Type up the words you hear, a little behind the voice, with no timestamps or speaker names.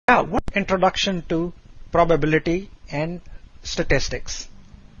What introduction to probability and statistics.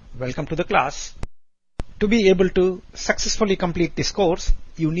 Welcome to the class. To be able to successfully complete this course,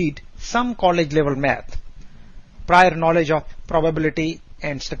 you need some college level math. Prior knowledge of probability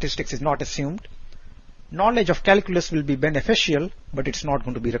and statistics is not assumed. Knowledge of calculus will be beneficial, but it's not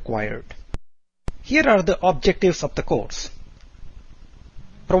going to be required. Here are the objectives of the course.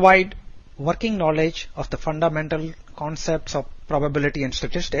 Provide working knowledge of the fundamental concepts of probability and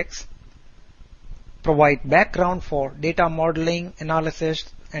statistics. Provide background for data modeling, analysis,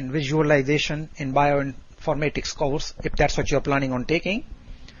 and visualization in bioinformatics course, if that's what you're planning on taking.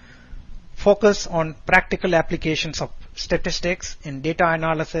 Focus on practical applications of statistics in data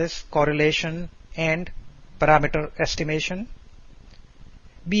analysis, correlation, and parameter estimation.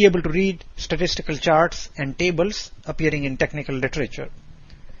 Be able to read statistical charts and tables appearing in technical literature.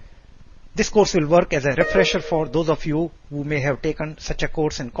 This course will work as a refresher for those of you who may have taken such a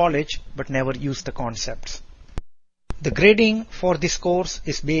course in college but never used the concepts. The grading for this course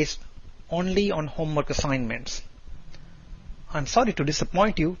is based only on homework assignments. I'm sorry to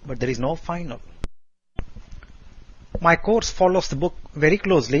disappoint you, but there is no final. My course follows the book very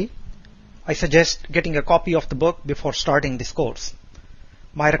closely. I suggest getting a copy of the book before starting this course.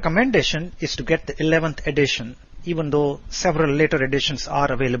 My recommendation is to get the 11th edition, even though several later editions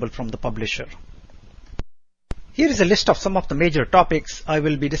are available from the publisher. Here is a list of some of the major topics I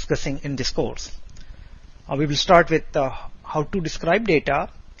will be discussing in this course. We will start with how to describe data,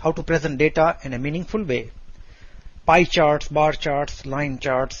 how to present data in a meaningful way, pie charts, bar charts, line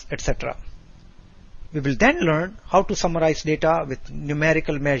charts, etc. We will then learn how to summarize data with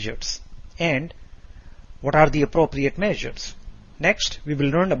numerical measures and what are the appropriate measures. Next, we will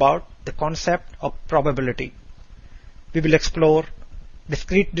learn about the concept of probability. We will explore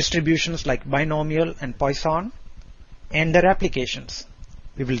discrete distributions like binomial and Poisson and their applications.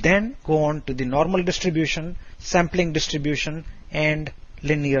 We will then go on to the normal distribution, sampling distribution, and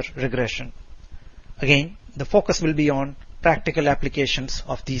linear regression. Again, the focus will be on practical applications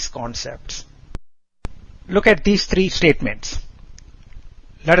of these concepts. Look at these three statements.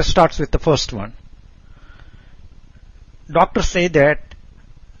 Let us start with the first one. Doctors say that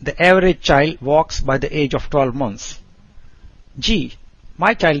the average child walks by the age of 12 months. Gee,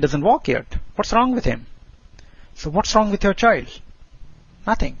 my child doesn't walk yet. What's wrong with him? So what's wrong with your child?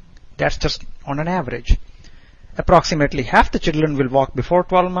 Nothing. That's just on an average. Approximately half the children will walk before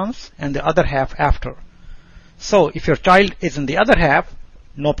 12 months and the other half after. So if your child is in the other half,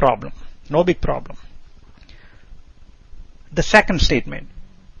 no problem. No big problem. The second statement.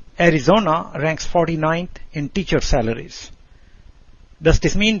 Arizona ranks 49th in teacher salaries. Does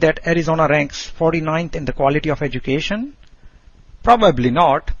this mean that Arizona ranks 49th in the quality of education? Probably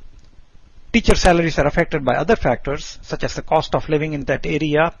not. Teacher salaries are affected by other factors such as the cost of living in that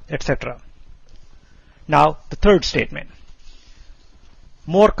area, etc. Now, the third statement.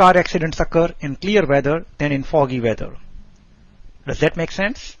 More car accidents occur in clear weather than in foggy weather. Does that make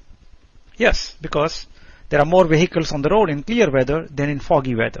sense? Yes, because there are more vehicles on the road in clear weather than in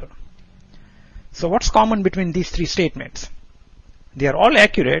foggy weather. So what's common between these three statements? They are all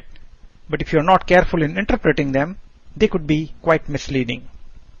accurate, but if you're not careful in interpreting them, they could be quite misleading.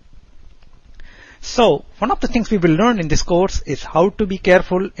 So, one of the things we will learn in this course is how to be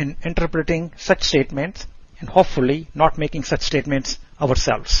careful in interpreting such statements and hopefully not making such statements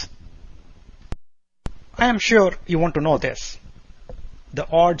ourselves. I am sure you want to know this. The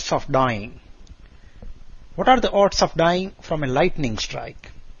odds of dying. What are the odds of dying from a lightning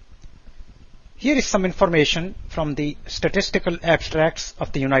strike? Here is some information from the Statistical Abstracts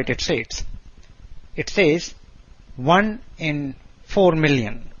of the United States. It says 1 in 4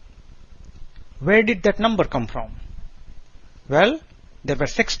 million. Where did that number come from? Well, there were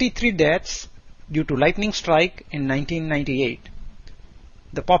 63 deaths due to lightning strike in 1998.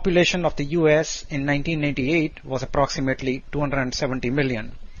 The population of the US in 1998 was approximately 270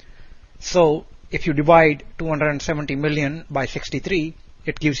 million. So, if you divide 270 million by 63,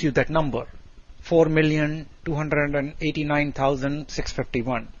 it gives you that number,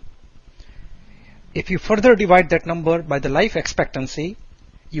 4,289,651. If you further divide that number by the life expectancy,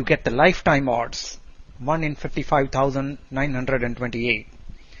 you get the lifetime odds, 1 in 55,928.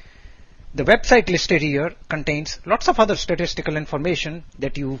 The website listed here contains lots of other statistical information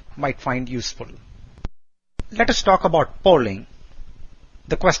that you might find useful. Let us talk about polling.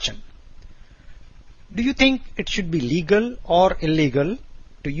 The question. Do you think it should be legal or illegal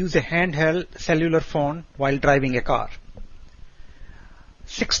to use a handheld cellular phone while driving a car?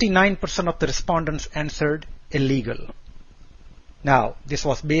 69% of the respondents answered illegal. Now, this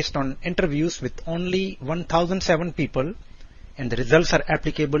was based on interviews with only 1,007 people and the results are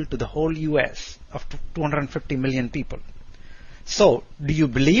applicable to the whole US of 250 million people. So, do you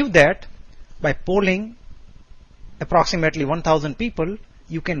believe that by polling approximately 1,000 people,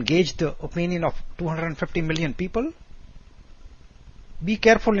 you can gauge the opinion of 250 million people? Be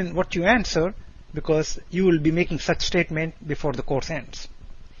careful in what you answer, because you will be making such statement before the course ends.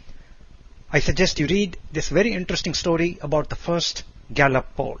 I suggest you read this very interesting story about the first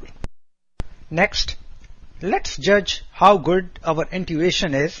Gallup poll. Next, let's judge how good our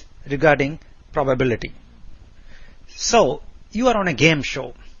intuition is regarding probability. So, you are on a game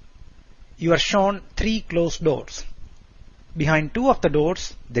show. You are shown 3 closed doors. Behind 2 of the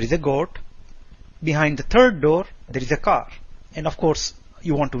doors, there is a goat. Behind the 3rd door, there is a car. And of course,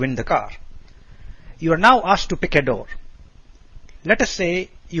 you want to win the car. You are now asked to pick a door. Let us say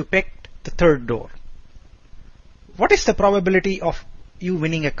you picked the 3rd door. What is the probability of you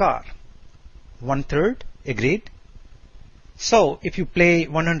winning a car? 1/3, agreed? So, if you play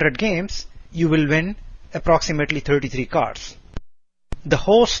 100 games, you will win approximately 33 cars. The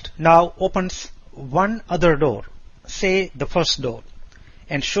host now opens one other door, say the first door,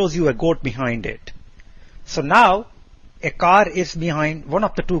 and shows you a goat behind it. So now, a car is behind one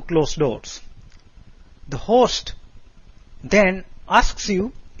of the 2 closed doors. The host then asks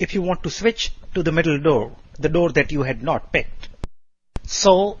you if you want to switch to the middle door, the door that you had not picked.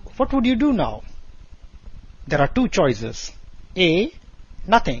 So, what would you do now? There are 2 choices. A,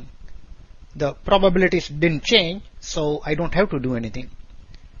 nothing. The probabilities didn't change, so I don't have to do anything.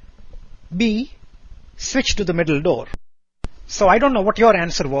 B, switch to the middle door. So I don't know what your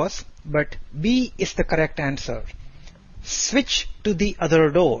answer was, but B is the correct answer. Switch to the other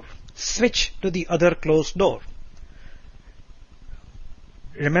door. Switch to the other closed door.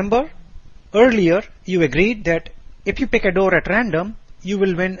 Remember, earlier you agreed that if you pick a door at random, you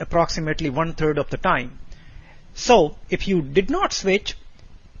will win approximately 1/3 of the time. So, if you did not switch,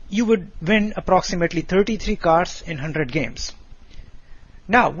 you would win approximately 33 cars in 100 games.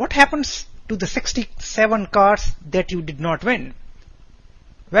 Now, what happens to the 67 cars that you did not win?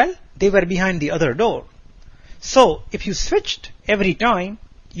 Well, they were behind the other door. So, if you switched every time,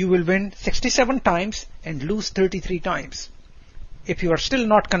 you will win 67 times and lose 33 times. If you are still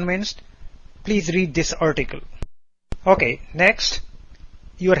not convinced, please read this article. Okay, next,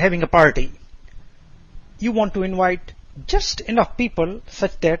 you are having a party. You want to invite just enough people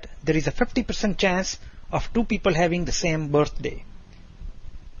such that there is a 50% chance of 2 people having the same birthday.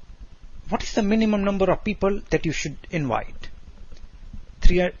 What is the minimum number of people that you should invite?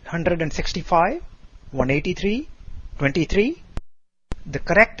 365, 183, 23? The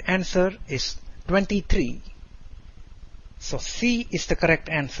correct answer is 23. So C is the correct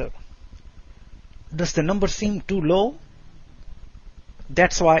answer. Does the number seem too low?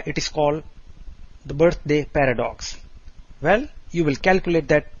 That's why it is called the birthday paradox. Well, you will calculate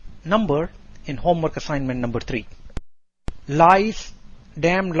that number in homework assignment number 3. Lies,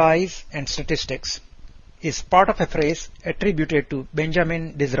 damn lies, and statistics is part of a phrase attributed to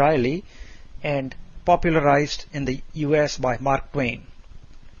Benjamin Disraeli and popularized in the US by Mark Twain.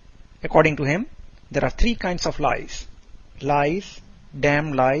 According to him, there are 3 kinds of lies: lies,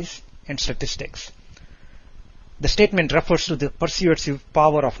 damn lies, and statistics. The statement refers to the persuasive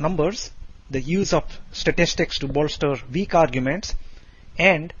power of numbers, the use of statistics to bolster weak arguments,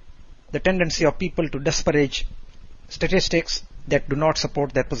 and the tendency of people to disparage statistics that do not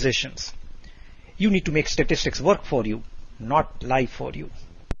support their positions. You need to make statistics work for you, not lie for you.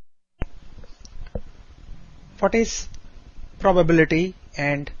 What is probability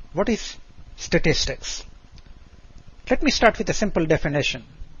and what is statistics? Let me start with a simple definition.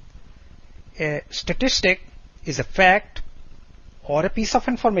 A statistic is a fact or a piece of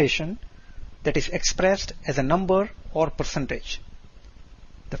information that is expressed as a number or percentage.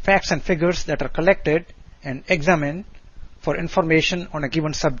 The facts and figures that are collected and examined for information on a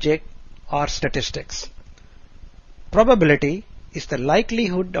given subject are statistics. Probability is the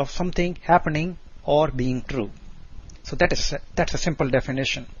likelihood of something happening or being true. So that's a simple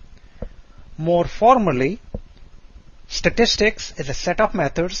definition. More formally, statistics is a set of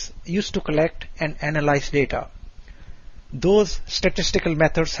methods used to collect and analyze data. Those statistical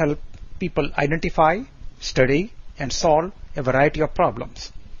methods help people identify, study, and solve a variety of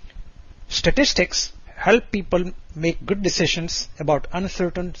problems. Statistics help people make good decisions about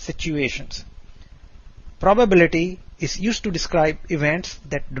uncertain situations. Probability is used to describe events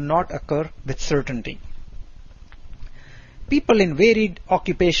that do not occur with certainty. People in varied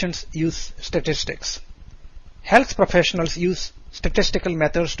occupations use statistics. Health professionals use statistical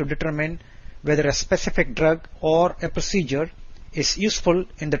methods to determine whether a specific drug or a procedure is useful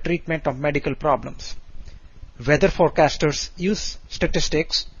in the treatment of medical problems. Weather forecasters use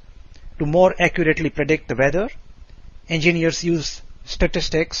statistics to more accurately predict the weather. Engineers use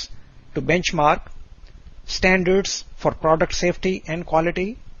statistics to benchmark standards for product safety and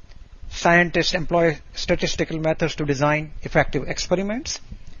quality. Scientists employ statistical methods to design effective experiments.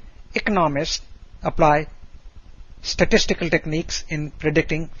 Economists apply statistical techniques in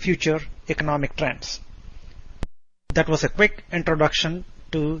predicting future economic trends. That was a quick introduction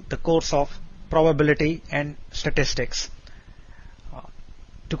to the course of probability and statistics.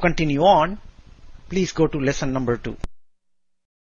 To continue on, please go to lesson number 2.